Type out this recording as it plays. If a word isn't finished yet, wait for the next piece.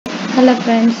Hello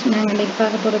friends, நாங்கள் இன்றைக்கி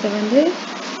பார்க்க போகிறது வந்து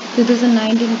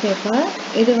 2019 பேப்பர்.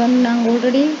 இது வந்து நாங்கள்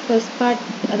ஆல்ரெடி ஃபர்ஸ்ட் பார்ட்,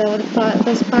 அதாவது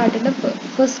ஃபர்ஸ்ட் பார்ட்டில்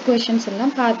ஃபர்ஸ்ட் கொஷின்ஸ்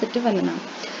எல்லாம் பார்த்துட்டு வந்தோம்.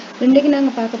 இன்றைக்கி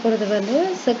நாங்கள் பார்க்க போகிறது வந்து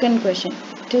செகண்ட் கொஷின்,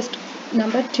 டெஸ்ட்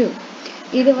நம்பர் 2.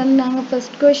 இது வந்து நாங்கள்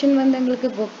ஃபர்ஸ்ட் கொஷின் வந்து எங்களுக்கு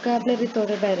vocabulary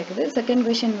தொடர்பாக இருக்குது, செகண்ட்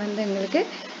கொஷின் வந்து எங்களுக்கு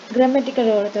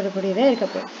கிராமட்டிக்கலோட தொடர்புடையதாக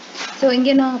இருக்கப்போ. ஸோ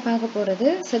இங்கே நாங்கள் பார்க்க போகிறது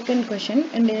செகண்ட் கொஷின்.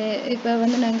 இப்போ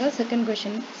வந்து நாங்கள் செகண்ட்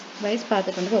கொஷின் வைஸ்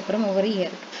பார்த்துக்கொண்டு அப்புறம் ஒவ்வொரு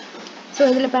இயருக்கு. So,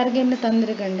 இதில் பாருங்க என்ன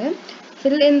தந்திருக்கண்டு.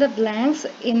 Fill in the blanks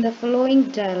in the following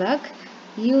dialogue.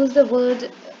 Use the word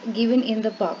given in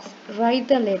the box. Write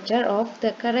the letter of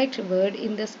the correct word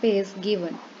in the space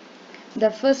given.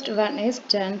 The first one is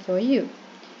done for you.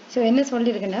 So, என்ன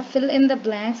சொல்லிருக்கேன்னா fill in the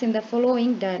blanks in the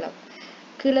following dialogue.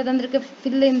 கீழே தந்திருக்க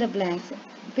fill in the blanks.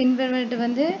 பின்வருவது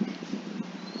வந்து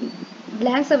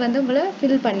blanks வந்து உங்களை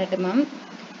fill பண்ணட்டுமா.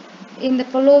 இந்த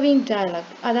following dialogue,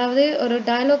 அதாவது ஒரு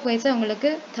dialogue வைஸ் உங்களுக்கு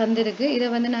தந்திருக்கு. இதை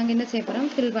வந்து நாங்கள் என்ன செய்ய போகிறோம்,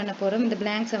 ஃபில் பண்ண போகிறோம். இந்த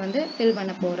blanks வந்து ஃபில்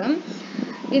பண்ண போகிறோம்.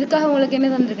 இதுக்காக உங்களுக்கு என்ன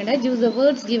தந்திருக்குன்னா use the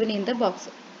words given in the box.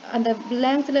 அந்த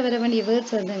blanksல வர வேண்டிய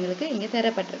வேர்ட்ஸ் வந்து எங்களுக்கு இங்கே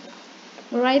தரப்பட்டிருக்கு.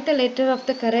 Write the letter of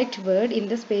the correct word in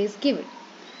the space given.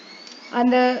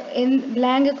 அந்த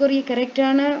blank-க்குரிய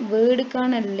கரெக்டான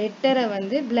வேர்டுக்கான லெட்டரை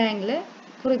வந்து blank-ல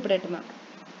குறிப்பிடட்டுமா.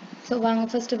 ஸோ வாங்க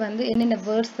ஃபர்ஸ்ட் வந்து என்னென்ன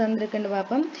வேர்ட்ஸ் தந்திருக்குன்னு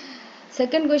பார்ப்போம்.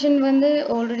 செகண்ட் கொஷின் வந்து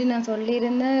ஆல்ரெடி நான்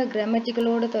சொல்லியிருந்தேன்,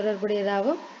 கிராமட்டிக்கலோட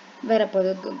தொடர்புடையதாகவும்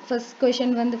வரப்போகுது. ஃபர்ஸ்ட்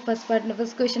கொஷின் வந்து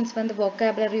ஃபர்ஸ்ட் கொஷின்ஸ் வந்து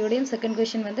vocabularyயோடையும், செகண்ட்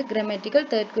கொஷின் வந்து கிராமட்டிக்கல்,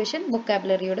 தேர்ட் கொஷின்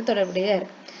vocabularyயோட தொடர்புடையதாக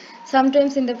இருக்கு.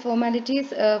 சம்டைம்ஸ் இந்த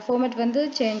ஃபார்மேட் வந்து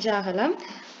சேஞ்ச் ஆகலாம்.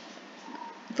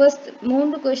 ஃபர்ஸ்ட்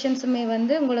 3 கொஷின்ஸுமே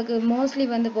வந்து உங்களுக்கு மோஸ்ட்லி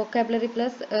வந்து vocabulary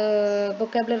ப்ளஸ்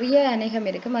vocabularyயே அநேகம்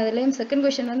இருக்கும். அதுலேயும் செகண்ட்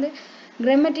கொஷின் வந்து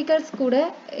கிராமட்டிக்கல்ஸ் கூட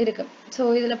இருக்கும். ஸோ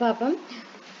இதில் பார்ப்போம்.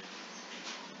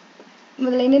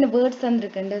 முதல்ல என்னென்ன words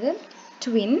தந்திருக்கின்றது.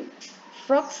 Twin,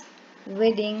 frocks,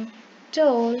 wedding,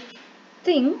 toll,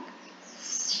 thing,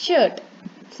 shirt.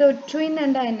 So twin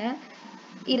என்றா என்ன,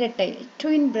 இரட்டை,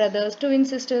 ட்வின் பிரதர்ஸ், ட்வின்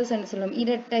சிஸ்டர்ஸ் என்று சொல்லுவோம்,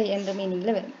 இரட்டை என்ற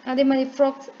மீனிங்கில் வரும். அதே மாதிரி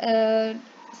ஃப்ராக்ஸ்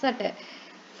சட்டை,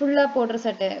 ஃபுல்லாக போடுற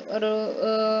சட்டை, ஒரு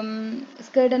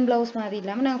ஸ்கர்ட் அண்ட் ப்ளவுஸ் மாதிரி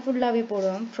இல்லாமல் நாங்கள் ஃபுல்லாகவே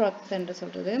போடுவோம், ஃப்ராக்ஸ் என்று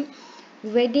சொல்கிறது.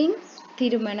 வெட்டிங்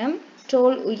திருமணம்,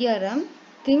 டோல் உயரம்,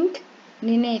 திங்க்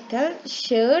நினைத்தல்,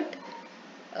 ஷர்ட்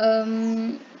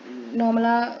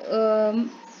நார்மலாக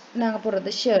நாங்கள்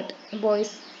போடுறது ஷர்ட்,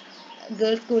 பாய்ஸ்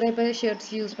கேர்ள்ஸ் கூட இப்போ ஷர்ட்ஸ்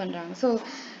யூஸ் பண்ணுறாங்க. ஸோ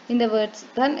இந்த வேர்ட்ஸ்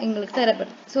தான் எங்களுக்கு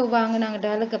தரப்படுது. ஸோ வாங்க நாங்கள்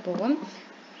டயலாக்க போவோம்.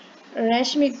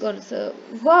 Rashmi goals,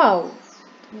 wow,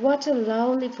 what a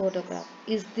lovely photograph.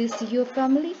 Is this your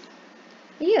family?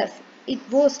 Yes, it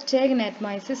was taken at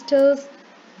my sister's.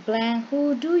 Blank, who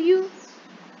do you?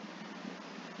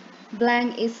 Blank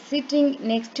is sitting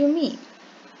next to me.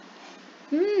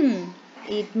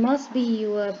 It must be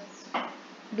your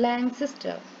blank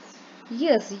sister.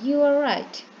 Yes, you are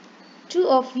right. Two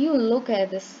of you look at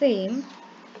the same,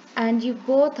 and you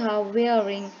both are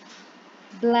wearing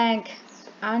blank,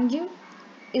 aren't you?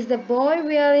 Is the boy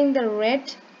wearing the red?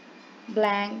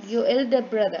 Blank, your elder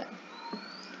brother.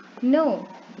 No,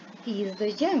 he is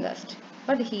the youngest,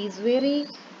 but he is very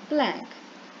blank.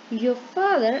 Your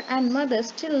father and mother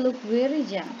still look very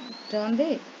young, don't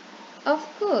they? Of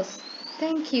course.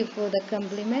 Thank you for the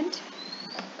compliment.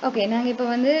 Okay, நாங்கள் இப்போ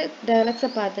வந்து டயலாக்ஸை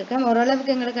பார்த்துருக்கோம்.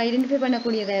 ஓரளவுக்கு எங்களுக்கு identify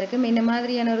பண்ணக்கூடியதாக இருக்குது என்ன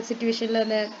மாதிரியான ஒரு சுச்சுவேஷனில்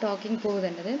அந்த டாக்கிங்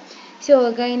போகுதுன்றது. ஸோ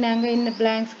ஓகே, நாங்கள் இந்த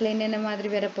பிளாங்க்ஸ்கில் என்னென்ன மாதிரி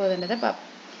வர போகுதுன்றதை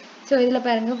பார்ப்போம். ஸோ இதில்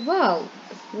பாருங்கள், wow,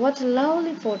 what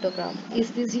lovely photograph,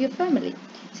 is this your family.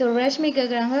 So Rashmi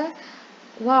கேட்குறாங்க,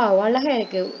 வாவ் அழகாக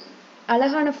இருக்குது,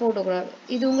 அழகான ஃபோட்டோகிராஃப்,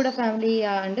 இது உங்களோட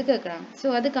ஃபேமிலியான்னு கேட்குறாங்க. ஸோ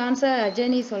அதுக்கு ஆன்சர்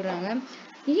அஜனி சொல்கிறாங்க,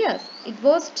 yes, it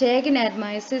was taken at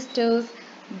my sister's.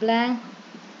 Blank.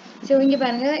 So இங்கே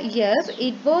பாருங்க, yes,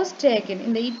 it was taken.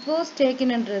 இந்த it was taken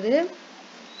என்றது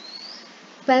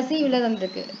பசிவில்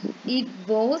தந்திருக்கு. it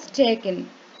was taken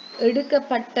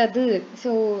எடுக்கப்பட்டது.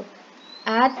 ஸோ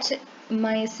at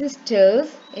my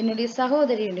sister's, என்னுடைய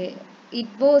சகோதரியுடைய,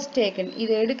 it was taken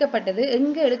இது எடுக்கப்பட்டது.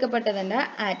 எங்கே எடுக்கப்பட்டதுன்னா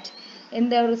at,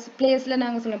 எந்த ஒரு பிளேஸில்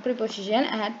நாங்கள் சொல்லுவோம் preposition,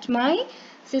 at my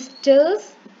sister's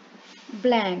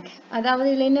blank. அதாவது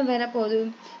இதில் என்ன வரப்போகுது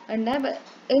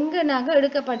எங்கே நாங்கள்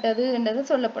எடுக்கப்பட்டது என்றது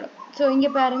சொல்லப்படும். ஸோ இங்கே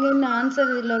பாருங்க, இன்னும்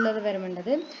ஆன்சர் இதில் உள்ளது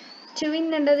வரமென்றது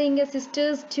ட்வின் என்றது இங்கே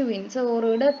சிஸ்டர்ஸ் ட்வின். ஸோ ஒரு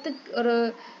இடத்துக்கு, ஒரு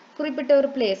குறிப்பிட்ட ஒரு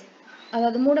பிளேஸ்,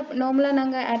 அதாவது நார்மலாக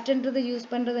நாங்கள் அட்ன்றது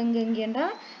யூஸ் பண்ணுறது எங்கேண்டா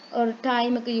ஒரு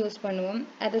டைமுக்கு யூஸ் பண்ணுவோம்.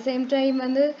 அட் த சேம் டைம்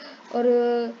வந்து ஒரு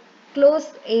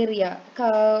க்ளோஸ் ஏரியா,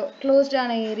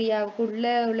 க்ளோஸ்டான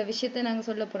ஏரியாவுக்குள்ளே உள்ள விஷயத்தை நாங்கள்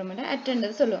சொல்ல போகிறோம்னா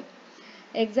அட்ன்றது சொல்லுவோம்.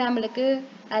 எக்ஸாம்பிளுக்கு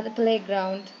at the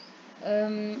playground,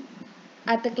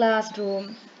 at the classroom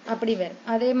அப்படி வரும்.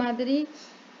 அதே மாதிரி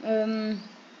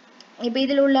இப்போ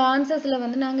இதில் உள்ள ஆன்சர்ஸில்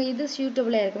வந்து நாங்கள் இது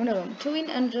சூட்டபிளாக இருக்கும்னு வரும்.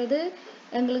 ட்வின்ன்றது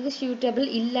எங்களுக்கு சூட்டபிள்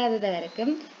இல்லாததாக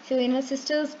இருக்கும். ஸோ என்ன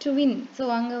சிஸ்டர்ஸ் ட்வின், ஸோ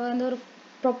அங்கே வந்து ஒரு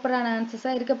ப்ராப்பரான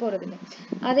ஆன்சர்ஸாக இருக்க போகிறது இல்லை.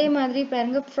 அதே மாதிரி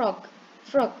பாருங்க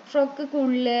ஃப்ராக்குக்கு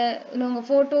உள்ள நாங்கள்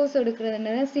ஃபோட்டோஸ்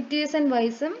எடுக்கிறதுனால சிச்சுவேஷன்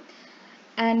வைஸும்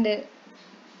அண்டு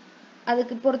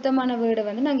அதுக்கு பொருத்தமான வேர்டை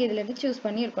வந்து நாங்கள் இதிலேருந்து சூஸ்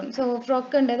பண்ணி இருக்கோம். ஸோ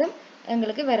ஃப்ராக்குன்றதும்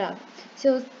எங்களுக்கு வராது. ஸோ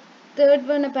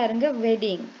தேர்ட் ஒன்னை பாருங்க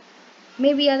வெட்டிங்.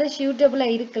 மேபி அது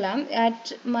சூட்டபிளாக இருக்கலாம்.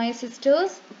 At my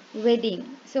sisters wedding.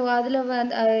 So அதில்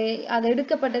வந்து அது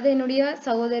எடுக்கப்பட்டது என்னுடைய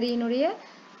சகோதரியினுடைய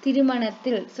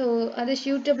திருமணத்தில். ஸோ அது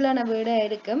சூட்டபிளான வேர்டாக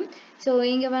இருக்கும். ஸோ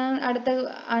இங்கே அடுத்த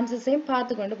ஆன்சர்ஸையும்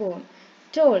பார்த்து கொண்டு போவோம்.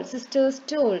 டோல், சிஸ்டர்ஸ்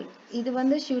டோல், இது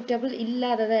வந்து சூட்டபிள்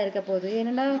இல்லாததாக இருக்க போகுது.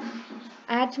 ஏன்னா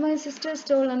at my sister's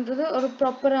டோல்ன்றது ஒரு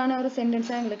ப்ராப்பரான ஒரு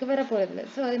சென்டென்ஸாக எங்களுக்கு வரப்போகிறது.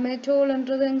 ஸோ அதே மாதிரி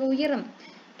டோல்ன்றது அங்கே உயரம்,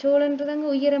 டோல்ன்றது அங்கே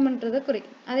உயரம்ன்றதை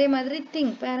குறிக்கும். அதே மாதிரி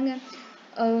திங் பாருங்க,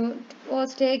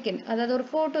 வாஸ் டேக்கன், அதாவது ஒரு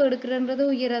ஃபோட்டோ எடுக்கிறன்றது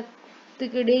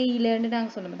உயரத்துக்கு இடையிலன்னு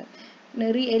நாங்கள் சொல்ல மாட்டோம்.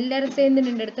 நிறைய எல்லாரும் சேர்ந்து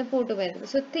நின்று எடுத்த ஃபோட்டோ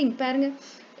வருது. ஸோ திங் பாருங்க,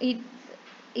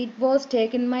 it was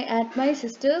taken at my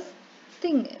sister's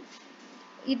thing.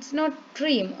 It's not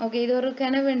dream. Okay, இது ஒரு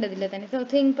கனவுன்றது இல்லை தானே. ஸோ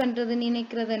திங்க் பண்ணுறது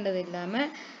நினைக்கிறதுன்றது இல்லாமல்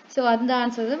ஸோ அந்த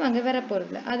ஆன்சரும் அங்கே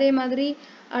வரப்போகிறது. அதே மாதிரி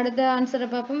அடுத்த ஆன்சரை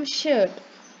பார்ப்போம். ஷர்ட்,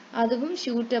 அதுவும்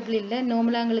சூட்டபிள் இல்லை.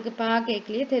 நார்மலாக எங்களுக்கு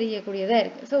பார்க்கலையே தெரியக்கூடியதாக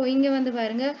இருக்குது. ஸோ இங்கே வந்து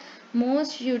பாருங்கள்,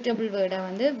 மோஸ்ட் சூட்டபிள் வேர்டாக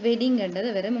வந்து வெட்டிங்ன்றது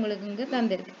வரும் உங்களுக்கு இங்கே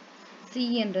தந்திருக்கு.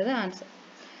 சின்றது ஆன்சர்.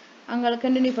 அங்கே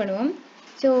கண்டினியூ பண்ணுவோம்.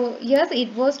 So S,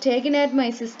 it was taken at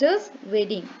my sister's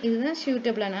wedding. இதுதான்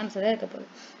சூட்டபிளான ஆன்சராக இருக்க போகுது.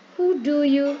 Who do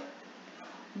you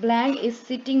blank is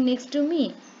sitting next to me.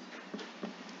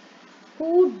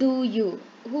 Who do you,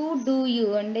 who do you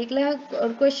அன்றைக்குல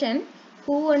ஒரு கொஷன்.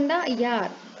 who அண்டா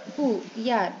யார், who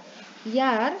யார்,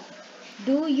 யார்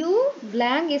do you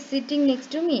blank is sitting next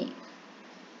to me.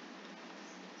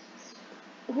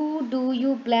 who do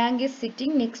you blank is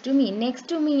sitting next to me. next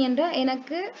to me என்றா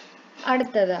எனக்கு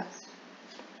அடுத்ததா,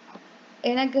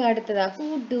 எனக்கு அடுத்ததா. who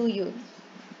do you,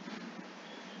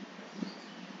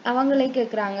 அவங்களே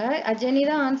கேட்குறாங்க. அஜனி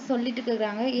தான் ஆன்சர் சொல்லிட்டு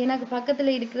கேட்குறாங்க. எனக்கு பக்கத்தில்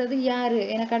இருக்கிறது யாரு,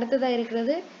 எனக்கு அடுத்ததாக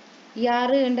இருக்கிறது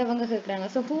யாரு என்றவங்க கேட்குறாங்க.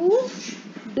 ஸோ ஹூ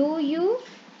டூ யூ,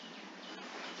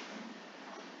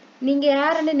 நீங்கள்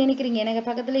யாருன்னு நினைக்கிறீங்க, எனக்கு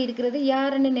பக்கத்தில் இருக்கிறது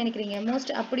யாருன்னு நினைக்கிறீங்க.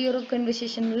 மோஸ்ட் அப்படி ஒரு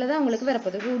கன்வர்சேஷனில் தான் உங்களுக்கு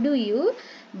வரப்போகுது. Who do you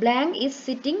blank is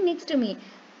sitting next to me.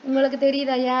 உங்களுக்கு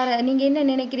தெரியுதா யார், நீங்கள் என்ன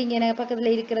நினைக்கிறீங்க எனக்கு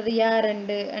பக்கத்தில் இருக்கிறது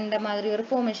யாருண்டு அந்த மாதிரி ஒரு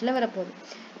ஃபார்மேஷனில் வரப்போகுது.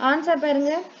 ஆன்சர்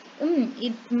பாருங்க.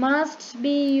 It must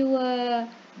be your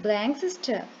blank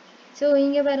sister. So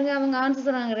இங்கே பாருங்க, அவங்க ஆன்சர்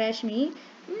சொல்கிறாங்க Reshmi.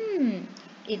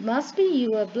 It must be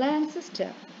your blank sister.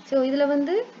 So இதில்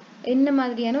வந்து என்ன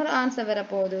மாதிரியான ஒரு ஆன்சர்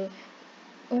வரப்போகுது,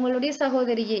 உங்களுடைய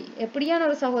சகோதரியை, எப்படியான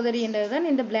ஒரு சகோதரி என்றது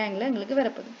தான் இந்த பிளாங்க்ல எங்களுக்கு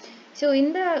வரப்போகுது. ஸோ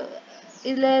இந்த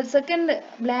இதில் செகண்ட்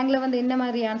பிளாங்க்ல வந்து என்ன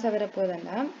மாதிரி ஆன்சர்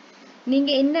வரப்போகுதுன்னா,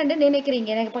 நீங்கள் என்னன்னு நினைக்கிறீங்க,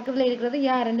 எனக்கு பக்கத்தில் இருக்கிறது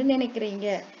யாருன்னு நினைக்கிறீங்க.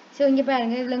 ஸோ இங்கே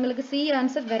பாருங்க, இதில் உங்களுக்கு சி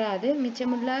ஆன்சர் வராது.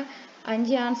 மிச்சமுள்ள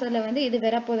 5 ஆன்சரில் வந்து இது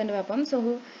வரப்போகுதுன்னு பார்ப்போம். So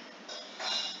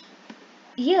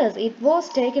yes, it was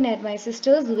taken at my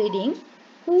sister's wedding.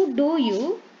 Who do you,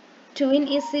 twin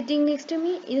is sitting next to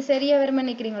me. இது சரியா வருமா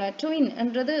நினைக்கிறீங்களா? twin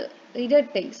என்றது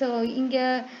இரட்டை. ஸோ இங்கே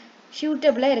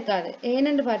ஷூட்டபிளாக இருக்காது.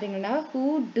 ஏன்னு பார்த்தீங்கன்னா, who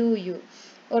do you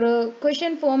ஒரு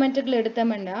கொஷின் ஃபார்மேட்டுக்குள்ள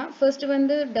எடுத்தோம்னா ஃபர்ஸ்ட்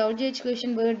வந்து WH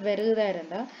கொஷின் வேர்ட் வருதா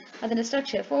இருந்தால் அதோட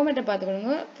ஸ்ட்ரக்சர் ஃபார்மேட்டை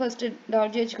பார்த்துக்கணுங்க. ஃபர்ஸ்ட்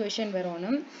WH கொஷின்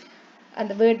வரணும்,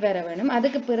 அந்த வேர்ட் வர வேணும்.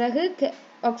 அதுக்கு பிறகு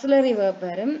ஆக்சிலரி வேர்ப்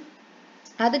வரும்,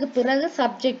 அதுக்கு பிறகு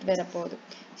சப்ஜெக்ட் வரப்போகுது.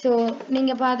 ஸோ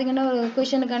நீங்கள் பார்த்தீங்கன்னா ஒரு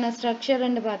கொஷனுக்கான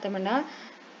ஸ்ட்ரக்சர்ன்னு பார்த்தோம்னா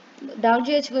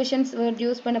WH கொஷின்ஸ் வேர்ட்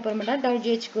யூஸ் பண்ண போகிறோம்னா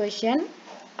WH கொஷின்,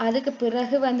 அதுக்கு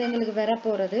பிறகு வந்து எங்களுக்கு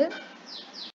வரப்போகிறது,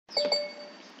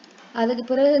 அதுக்கு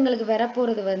பிறகு எங்களுக்கு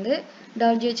வரப்போகிறது வந்து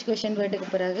WH கொஷின் வேர்டுக்கு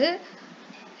பிறகு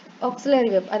ஆக்சிலரி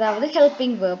வேர்ப், அதாவது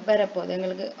ஹெல்பிங் வேர்ப் வரப்போகுது.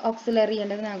 எங்களுக்கு ஆக்சிலரி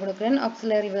என்றது நான் கொடுக்குறேன்.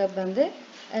 ஆக்சிலரி வேர்ப் வந்து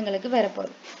எங்களுக்கு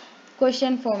வரப்போகுது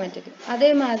கொஷின் ஃபார்மேட்டுக்கு.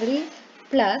 அதே மாதிரி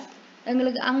ப்ளஸ்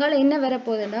எங்களுக்கு அங்கால என்ன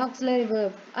வரப்போகுதுன்னா ஆக்சிலரி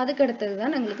வேர்ப், அதுக்கு அடுத்தது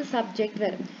தான் எங்களுக்கு சப்ஜெக்ட்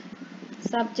வரும்.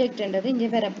 சப்ஜெக்ட்ன்றது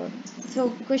இங்கே வரப்போகுது. ஸோ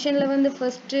கொஷனில் வந்து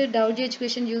ஃபர்ஸ்ட்டு WH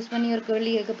கொஷின் யூஸ் பண்ணி ஒரு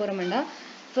கேள்வி கேட்க போகிறோம்னா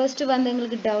ஃபர்ஸ்ட் வந்து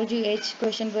எங்களுக்கு WH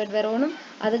கொஷின் வேர்ட் வரணும்,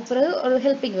 அதுக்கு பிறகு ஒரு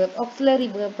ஹெல்பிங் வேர்ப் ஆக்சிலரி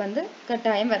வேர்ப் வந்து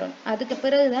கட்டாயம் வரணும். அதுக்கு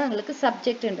பிறகு தான் எங்களுக்கு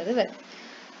சப்ஜெக்ட்ன்றது வரும்.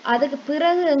 அதுக்கு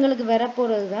பிறகு எங்களுக்கு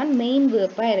வரப்போகிறது தான் மெயின்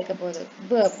வேர்ப்பாக இருக்க போகுது.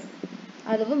 வேர்ப்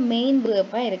அதுவும் மெயின்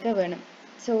வேர்ப்பாக இருக்க வேணும்.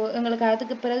 ஸோ எங்களுக்கு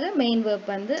அதுக்கு பிறகு மெயின் வேர்ப்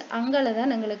வந்து அங்கே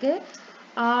தான் எங்களுக்கு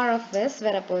RFS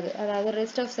வரப்போகுது, அதாவது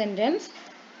ரெஸ்ட் ஆஃப் சென்டென்ஸ்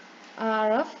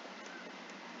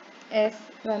RFS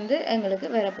வந்து எங்களுக்கு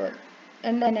வரப்போகுது.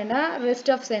 என்னென்னா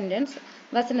ரெஸ்ட் ஆஃப் சென்டென்ஸ்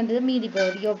வசனத்துக்கு மீதி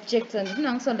பகுதி ஆப்ஜெக்ட்ஸ் வந்துட்டு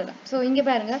நாங்கள் சொல்லலாம். ஸோ இங்கே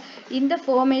பாருங்கள், இந்த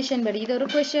ஃபார்மேஷன் படி இது ஒரு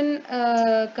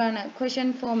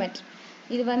கொஷின் ஃபார்மேட்.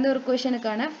 இது வந்து ஒரு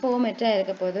क्वेश्चनக்கான ஃபார்மேட்டா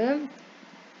இருக்க போகுது.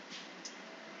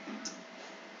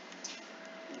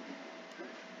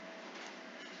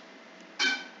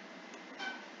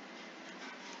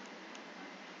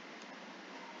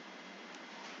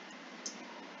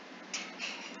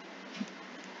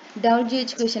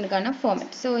 WH क्वेश्चनக்கான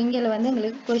format. சோ இங்கல வந்து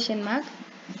உங்களுக்கு क्वेश्चन மார்க்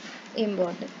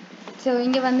இம்பார்ட்டன்ட். சோ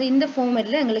இங்க வந்து இந்த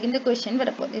ஃபார்மேட்ல உங்களுக்கு இந்த क्वेश्चन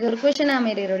வரப்போகுது. இது ஒரு क्वेश्चन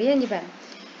ஆமேரியோட இங்க பாருங்க.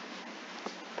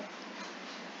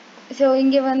 சோ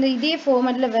இங்க வந்து இதே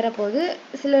ஃபார்மேட்ல வரப்போகுது.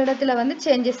 சில இடத்துல வந்து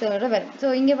சேஞ்சஸ் வரும். சோ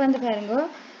இங்க வந்து பாருங்க.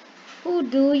 Who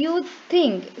do you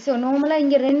think? So நார்மலா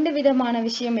இங்க ரெண்டு விதமான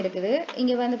விஷயம் இருக்குது.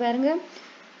 இங்க வந்து பாருங்க.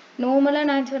 நார்மலா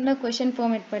நான் சொன்ன क्वेश्चन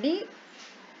ஃபார்மேட் படி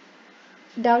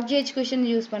WH question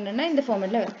யூஸ் பண்றேன்னா இந்த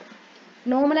ஃபார்மேட்ல வரும்.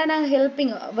 நார்மலா நாங்க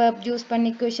ஹெல்பிங் verb யூஸ்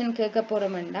பண்ணி क्वेश्चन கேட்க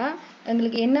போறோம்டா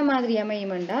உங்களுக்கு என்ன மாதிரி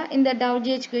அமையும்டா இந்த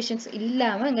WH questions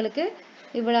இல்லாம உங்களுக்கு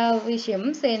இவ்வளவு விஷயம்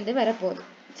சேர்ந்து வரப்போகுது.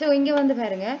 சோ இங்க வந்து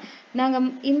பாருங்க நாங்க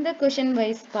இந்த question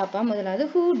வைஸ் பாப்போம். முதலாவது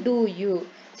who do you.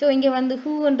 சோ இங்க வந்து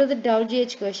who ன்றது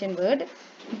WH question word,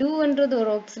 do ன்றது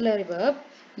ஒரு auxiliary verb,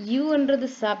 you ன்றது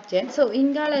subject. சோ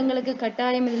இங்கால உங்களுக்கு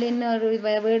கட்டாயம் இதுல என்ன ஒரு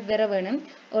வேர்ட் வர வேணும்,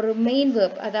 ஒரு மெயின்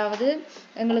verb, அதாவது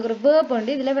உங்களுக்கு ஒரு verb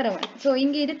வந்து இதுல வர வேணும். சோ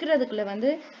இங்க இருக்கிறதுக்குள்ள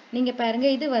வந்து நீங்க பாருங்க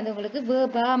இது வந்து உங்களுக்கு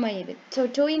verb ஆ அமையுது. சோ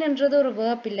join ன்றது ஒரு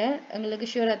verb இல்ல, உங்களுக்கு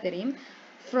ஷூரா தெரியும்.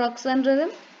 frogs ன்றது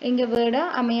இங்க வேர்ட் ஆ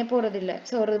அமைய போறது இல்ல.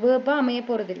 சோ ஒரு verb ஆ அமைய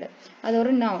போறது இல்ல, அது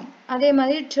ஒரு noun. அதே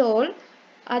மாதிரி tall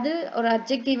அது ஒரு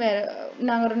adjective,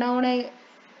 நாங்க ஒரு noun ஐ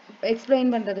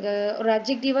எக்ஸ்பிளைன் பண்றதுக்கு ஒரு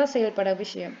அட்ஜெக்டிவா செயல்பட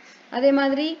விஷயம். அதே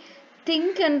மாதிரி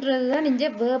think ன்றது தான் இங்க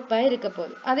verb ஆ இருக்க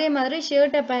போகுது. அதே மாதிரி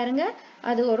shirt பாருங்க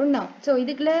அது ஒரு noun. சோ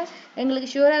இதுக்குள்ள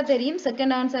எங்களுக்கு ஷூரா தெரியும்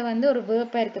செகண்ட் ஆன்சர் வந்து ஒரு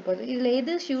verb ஆ இருக்க போகுது. இதுல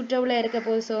எது சூட்டபிளா இருக்க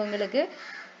போகுது? சோ உங்களுக்கு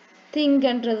think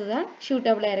ன்றது தான்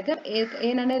சூட்டபிளா இருக்கு.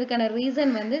 ஏன்னா இதுக்கான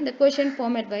ரீசன் வந்து இந்த क्वेश्चन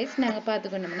ஃபார்மேட் வைஸ் நாங்க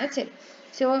பாத்துக்கணும்னா சரி.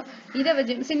 சோ இத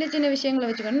வச்சு சின்ன சின்ன விஷயங்களை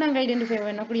வச்சுக்கணும் நாங்க ஐடென்டிஃபை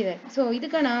பண்ணக்கூடியது. சோ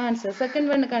இதுக்கான ஆன்சர்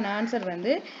செகண்ட் ஒன்னுக்கான ஆன்சர்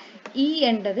வந்து E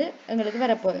என்றது எங்களுக்கு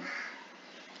வரப்போகுது.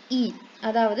 E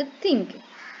அதாவது think.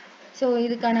 சோ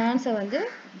இதுக்கான ஆன்சர் வந்து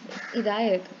இதா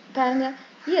இருக்கு. பாருங்க.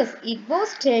 Yes, it was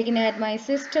taken at my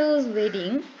sister's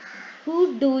wedding. Who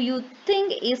do you think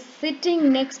is sitting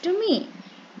next to me?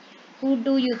 Who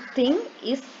do you think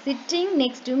is sitting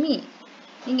next to me?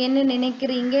 நீங்க என்ன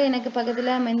நினைக்கிறீங்க எனக்கு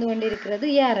பக்கத்துல அமர்ந்து கொண்டிருக்கிறது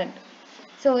யாருன்னு?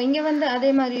 சோ இங்க வந்து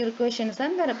அதே மாதிரி ஒரு क्वेश्चन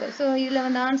தான் வரப்போகுது. சோ இதுல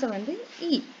வந்து ஆன்சர் வந்து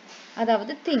E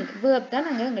அதாவது think verb தான்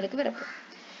அங்க உங்களுக்கு வரப்போகுது.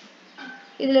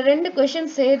 இதுல ரெண்டு क्वेश्चन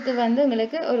சேர்த்து வந்து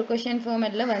உங்களுக்கு ஒரு क्वेश्चन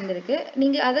ஃபார்மேட்ல வந்திருக்கு.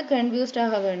 நீங்க அத கன்ஃபியூஸ்ட்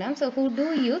ஆக வேண்டாம். So who do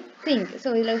you think? So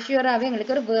இதுல ஷூராவே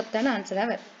உங்களுக்கு ஒரு verb தான் ஆன்சரா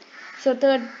வரும். சோ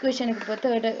தேர்ட் क्वेश्चனுக்கு போ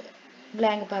தேர்ட்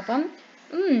blank பாப்போம்.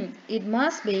 It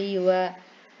must be your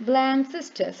blank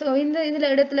sister. So இந்த இதுல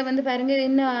இடத்துல வந்து பாருங்க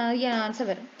என்ன ஆன்சர்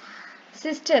வரும்.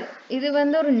 சிஸ்டர் இது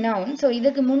வந்து ஒரு நவுன். சோ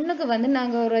இதுக்கு முன்னுக்கு வந்து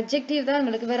நாங்க ஒரு அட்ஜெக்டிவ் தான்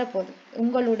உங்களுக்கு வரப்போகுது.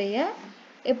 உங்களுடைய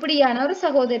எப்படியான ஒரு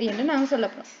சகோதரி என்று நாங்க சொல்ல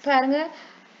போறோம். பாருங்க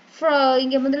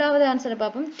இங்க முதலாவது ஆன்சரை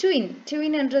பார்ப்போம்.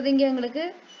 ட்வின் என்றது இங்க உங்களுக்கு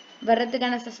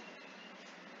வர்றதுக்கான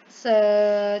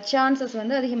சான்சஸ்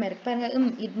வந்து அதிகமா இருக்கு. பாருங்க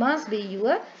it must be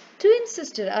your twin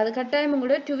sister. அது கட்டாயம்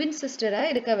உங்களோட ட்வின் சிஸ்டரா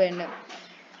இருக்க வேண்டும்.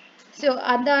 சோ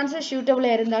அந்த ஆன்சர்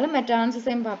சூட்டபிளா இருந்தாலும் மற்ற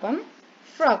ஆன்சர்ஸையும் பார்ப்போம்.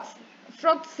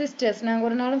 ஃப்ராக் சிஸ்டர்ஸ் நாங்க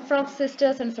ஒரு நாளும் ஃப்ராக்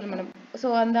சிஸ்டர்ஸ் சொல்ல மாட்டோம். சோ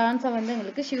அந்த ஆன்சர் வந்து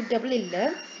உங்களுக்கு சூட்டபிள் இல்ல.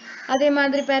 அதே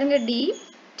மாதிரி பாருங்க டி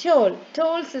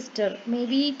டோல் சிஸ்டர்,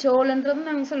 மேபி டோல்ன்றது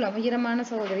நாங்க சொல்லலாம் உயரமான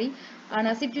சகோதரி, ஆனா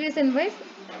சிச்சுவேஷன் வைஸ்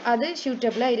அது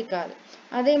சூட்டபிளா இருக்காது.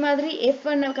 அதே மாதிரி எஃப்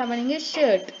கவனிங்க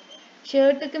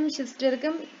ஷர்ட்டுக்கும்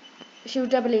சிஸ்டருக்கும்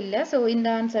சூட்டபிள் இல்ல. சோ இந்த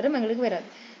ஆன்சரும் எங்களுக்கு வராது.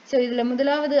 சோ இதுல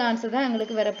முதலாவது ஆன்சர் தான்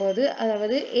எங்களுக்கு வரப்போகுது,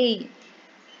 அதாவது A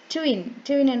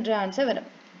ட்வின் என்ற ஆன்சர் வரும்.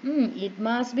 It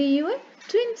must be your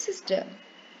twin sister.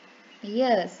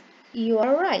 Yes, you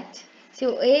are right. So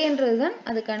A என்றது தான்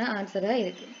அதுக்கான ஆன்சரா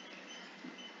இருக்கு.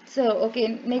 So okay,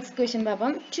 next question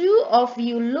பாப்போம். Two of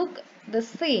you look the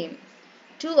same.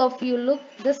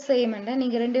 and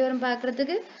நீங்க ரெண்டு பேரும்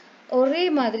பார்க்கிறதுக்கு ஒரே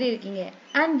மாதிரி இருக்கீங்க.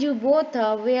 And you both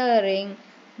are wearing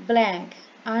blank,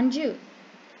 aren't you?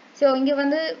 So இங்க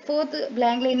வந்து fourth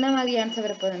blankல என்ன மாதிரி answer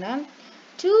வரப்போகுதுன்னா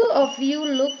two of you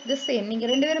look the same. நீங்க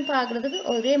ரெண்டு பேரும் பார்க்கிறதுக்கு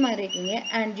ஒரே மாதிரி இருக்கீங்க.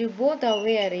 And you both are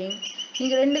wearing,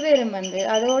 நீங்க ரெண்டு பேரும் வந்து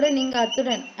அதோட நீங்க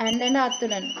அத்துடன்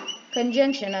அத்துடன்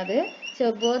conjunction அது. So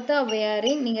both are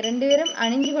wearing, நீங்க ரெண்டு பேரும்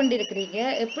அணிஞ்சு கொண்டிருக்கிறீங்க.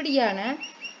 எப்படியான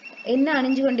என்ன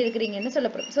அணிஞ்சு கொண்டிருக்கிறீங்கன்னு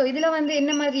சொல்லப்படும். சோ இதுல வந்து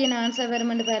என்ன மாதிரியான ஆன்சர்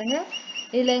வரும்னு பாருங்க.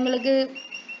 இதுல எங்களுக்கு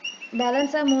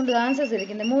பேலன்ஸா 3 ஆன்சர்ஸ்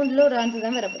இருக்கு. இந்த மூணுல ஒரு ஆன்சர்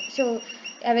தான் வரப்போகுது. சோ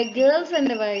அவை கேர்ள்ஸ்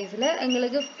என்ற வயசுல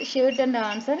எங்களுக்கு ஷர்ட் என்ற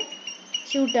ஆன்சர்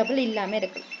சூட்டபிள் இல்லாம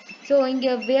இருக்கு. சோ இங்க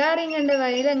wearing என்ற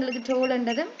வயசுல எங்களுக்கு டோல்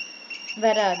என்றதும்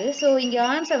வராது. சோ இங்க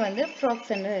ஆன்சர் வந்து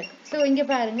ஃப்ராக்ஸ் என்ற இருக்கு. சோ இங்க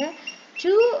பாருங்க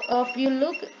two of you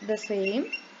look the same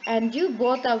and you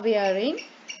both are wearing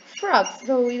frocks.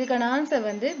 So இதுக்கான ஆன்சர்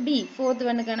வந்து B. Fourth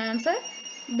ஒன்னுக்கான answer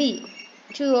B.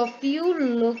 Two of you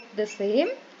look the same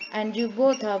and you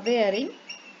both are wearing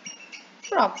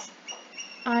frocks.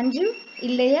 Aren't you?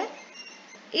 இல்லையா?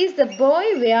 Is the boy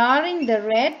wearing the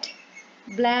red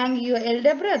blank your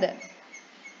elder brother?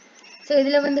 So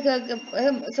இதுல வந்து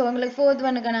so உங்களுக்கு fourth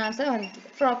ஒன்னுக்கான answer வந்து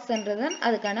frocks என்றதுதான்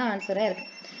அதுக்கான ஆன்சரா இருக்கு.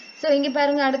 So இங்க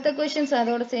பாருங்க அடுத்த questions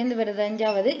அதோட சேர்ந்து வருது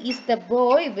அஞ்சாவது. Is the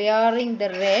boy wearing the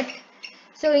red?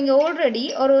 So இங்க already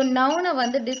ஒரு noun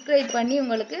வந்து describe பண்ணி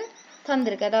உங்களுக்கு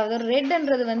தந்திருக்கு. அதாவது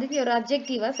redன்றது வந்து ஒரு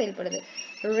adjective செயல்படுது.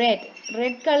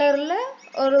 Red கலர்ல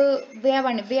ஒரு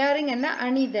wearing என்ன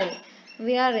அணிதல்.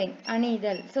 wearing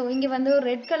அணிதல். So இங்க வந்து ஒரு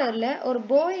ரெட் கலர்ல ஒரு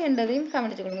boy என்றதையும்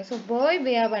கவனிச்சுக்கணும். So boy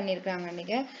wear பண்ணிருக்காங்க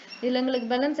நீங்க. இதுல உங்களுக்கு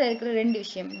பேலன்ஸ் இருக்கிற ரெண்டு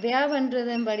விஷயம். wear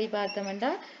பண்றதன் படி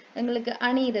பார்த்தோம்னா உங்களுக்கு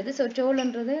அணியிறது. So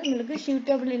டோல்ன்றது உங்களுக்கு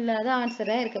suitable இல்லாத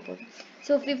ஆன்சரா இருக்க போகுது.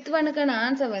 So fifth ஒன்னுக்கான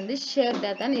ஆன்சர் வந்து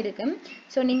ஷர்ட்டா தான் இருக்கும்.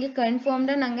 So நீங்க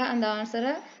கன்ஃபார்ம்டா நாங்க அந்த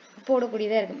ஆன்சரை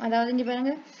போடக்கூடியதா இருக்கும். அதாவது இங்க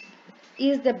பாருங்க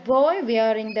is the boy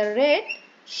wearing the red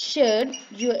shirt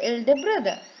your elder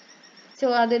brother? So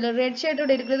அதுல ரெட்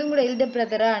ஷர்ட்டோட இருக்கிறது உங்களோட elder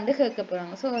brother ஆண்டு கேட்க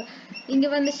போறாங்க. So இங்க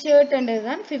வந்து ஷர்ட் என்றது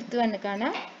தான் fifth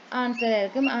ஒன்னுக்கான ஆன்சரா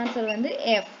இருக்கும். ஆன்சர் வந்து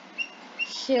F.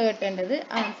 ஷர்ட் என்றது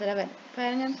ஆன்சரா வரும்.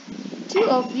 பாருங்க two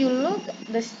of you look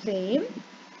the same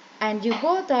and you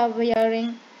both are wearing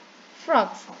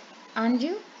frocks, aren't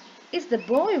you? Is the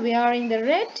boy wearing the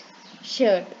red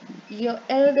shirt your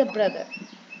elder brother?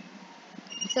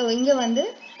 So இங்க வந்து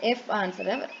F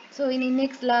ஆன்சரா வரும். So இனி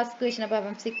next last question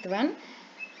பாப்போம். sixth one.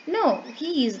 No, he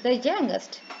is the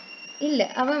youngest. இல்ல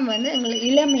அவன் வந்து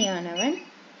இளமையானவன்.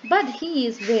 But he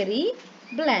is very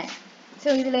blank. So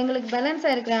இதுல எங்களுக்கு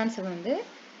பேலன்ஸா இருக்கிற ஆன்சர் வந்து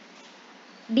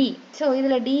D. So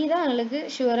இதுல D தான் உங்களுக்கு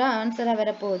ஷூரா ஆன்சரா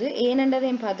வரப்போகுது.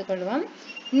 ஏனென்றதையும் பார்த்துக்கொள்வோம்.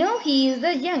 No, he is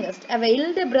the youngest. அவ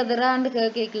elder brother-ஆன்னு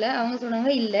கேட்கல. அவங்க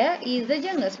சொன்னாங்க இல்ல, he is the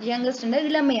youngest. youngest என்றா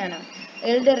இளமையானவன்.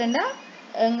 elder என்றா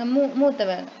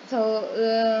மூத்தவன். So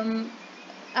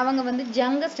அவங்க வந்து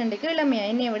youngest என்றைக்கு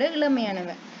என்னைய விட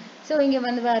இளமையானவன். So இங்க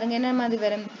வந்து பாருங்க என்ன மாதிரி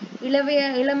வரும்.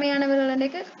 இளமையானவர்கள்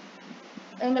என்றைக்கு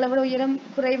எங்களை விட உயரம்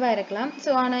குறைவா இருக்கலாம்.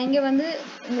 So ஆனா இங்க வந்து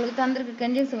உங்களுக்கு தந்திருக்க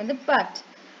கன்ஜங்ஷன் வந்து but.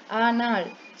 ஆனால்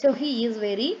so he is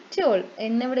very tall.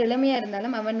 என்னை விட இளமையா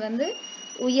இருந்தாலும் அவன் வந்து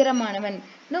உயரமானவன்.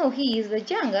 No, he is the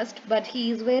youngest but he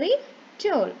is very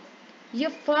tall.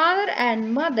 Your father and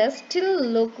mother still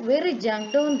look very young,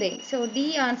 don't they? So D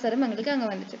ஆன்சரும் உங்களுக்கு அங்க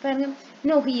வந்துச்சு. பாருங்க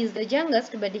no, he is the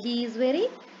youngest but he is very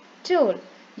tall.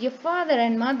 Your father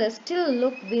and mother still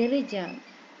look very young.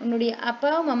 உன்னுடைய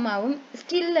அப்பாவும் அம்மாவும்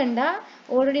still என்றா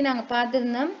already நாங்க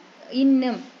பார்த்திருந்தோம்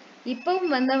இன்னும்.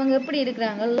 இப்பவும் வந்து அவங்க எப்படி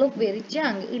இருக்கிறாங்க look very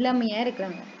young இளமையா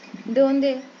இருக்கிறாங்க. இது வந்து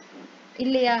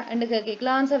இல்லையா என்று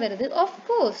கேட்கலாம். ஆன்சர் வருது of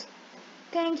course.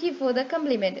 Thank you for the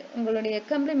compliment. உங்களுடைய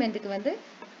கம்ப்ளிமெண்ட்டுக்கு வந்து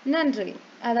நன்றி.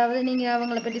 அதாவது நீங்க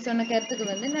அவங்கள பற்றி சொன்ன கருத்துக்கு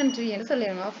வந்து நன்றி என்று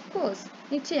சொல்லிடுங்க. of course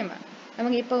நிச்சயமா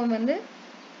அவங்க இப்பவும் வந்து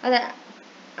அத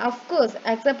of course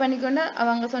அக்செப்ட் பண்ணிக்கொண்டு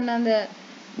அவங்க சொன்ன அந்த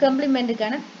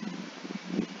கம்ப்ளிமெண்ட்டுக்கான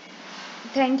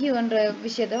தேங்க்யூ என்ற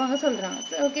விஷயத்தை அவங்க சொல்றாங்க.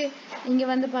 ஓகே இங்க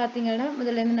வந்து பாத்தீங்கன்னா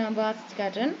முதல்ல இருந்து நான் வாசிச்சு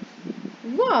காட்டுறேன்.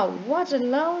 Wow, what a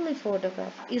lovely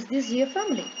photograph. Is this your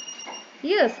family?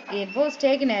 Yes, it was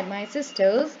taken at my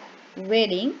sister's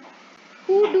wedding.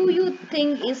 Who do you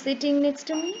think is sitting next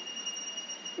to me?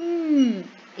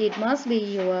 It must be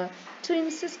your twin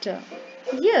sister.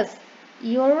 Yes,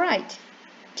 you're right.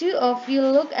 Two of you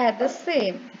look at the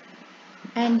same.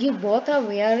 And you both are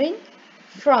wearing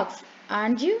frocks,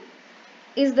 aren't you?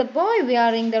 Is the boy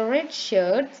wearing the red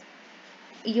shirt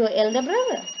your elder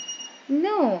brother?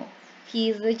 No, he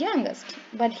is the youngest,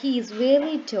 but he is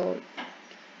very tall.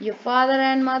 Your father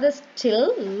and mother still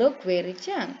look very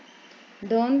young,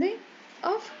 don't they?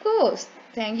 Of course.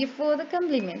 Thank you for the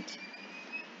compliment.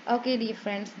 Okay, dear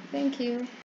friends. Thank you.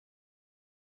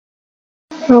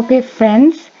 Okay,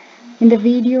 friends. இந்த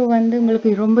video வந்து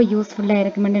உங்களுக்கு ரொம்ப யூஸ்ஃபுல்லாக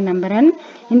இருக்குமென்னு நம்புகிறேன்.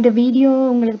 இந்த video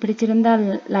உங்களுக்கு பிடிச்சிருந்தால்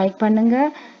like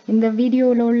பண்ணுங்கள். இந்த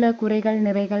வீடியோவில் உள்ள குறைகள்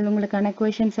நிறைகள் உங்களுக்கான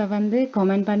கொஷின்ஸை வந்து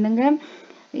கமெண்ட் பண்ணுங்கள்.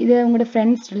 இதை உங்களோட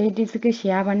ஃப்ரெண்ட்ஸ் ரிலேட்டிவ்ஸுக்கு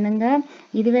ஷேர் பண்ணுங்கள்.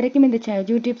 இது வரைக்கும் இந்த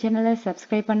யூடியூப் சேனலை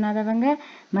சப்ஸ்கிரைப் பண்ணாதவங்க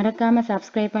மறக்காமல்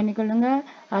சப்ஸ்கிரைப் பண்ணிக்கொள்ளுங்க.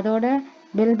 அதோட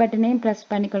பெல் பட்டனையும் ப்ரெஸ்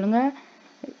பண்ணிக்கொள்ளுங்க.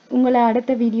 உங்களை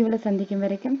அடுத்த வீடியோவில் சந்திக்கும்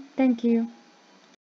வரைக்கும் தேங்க்யூ.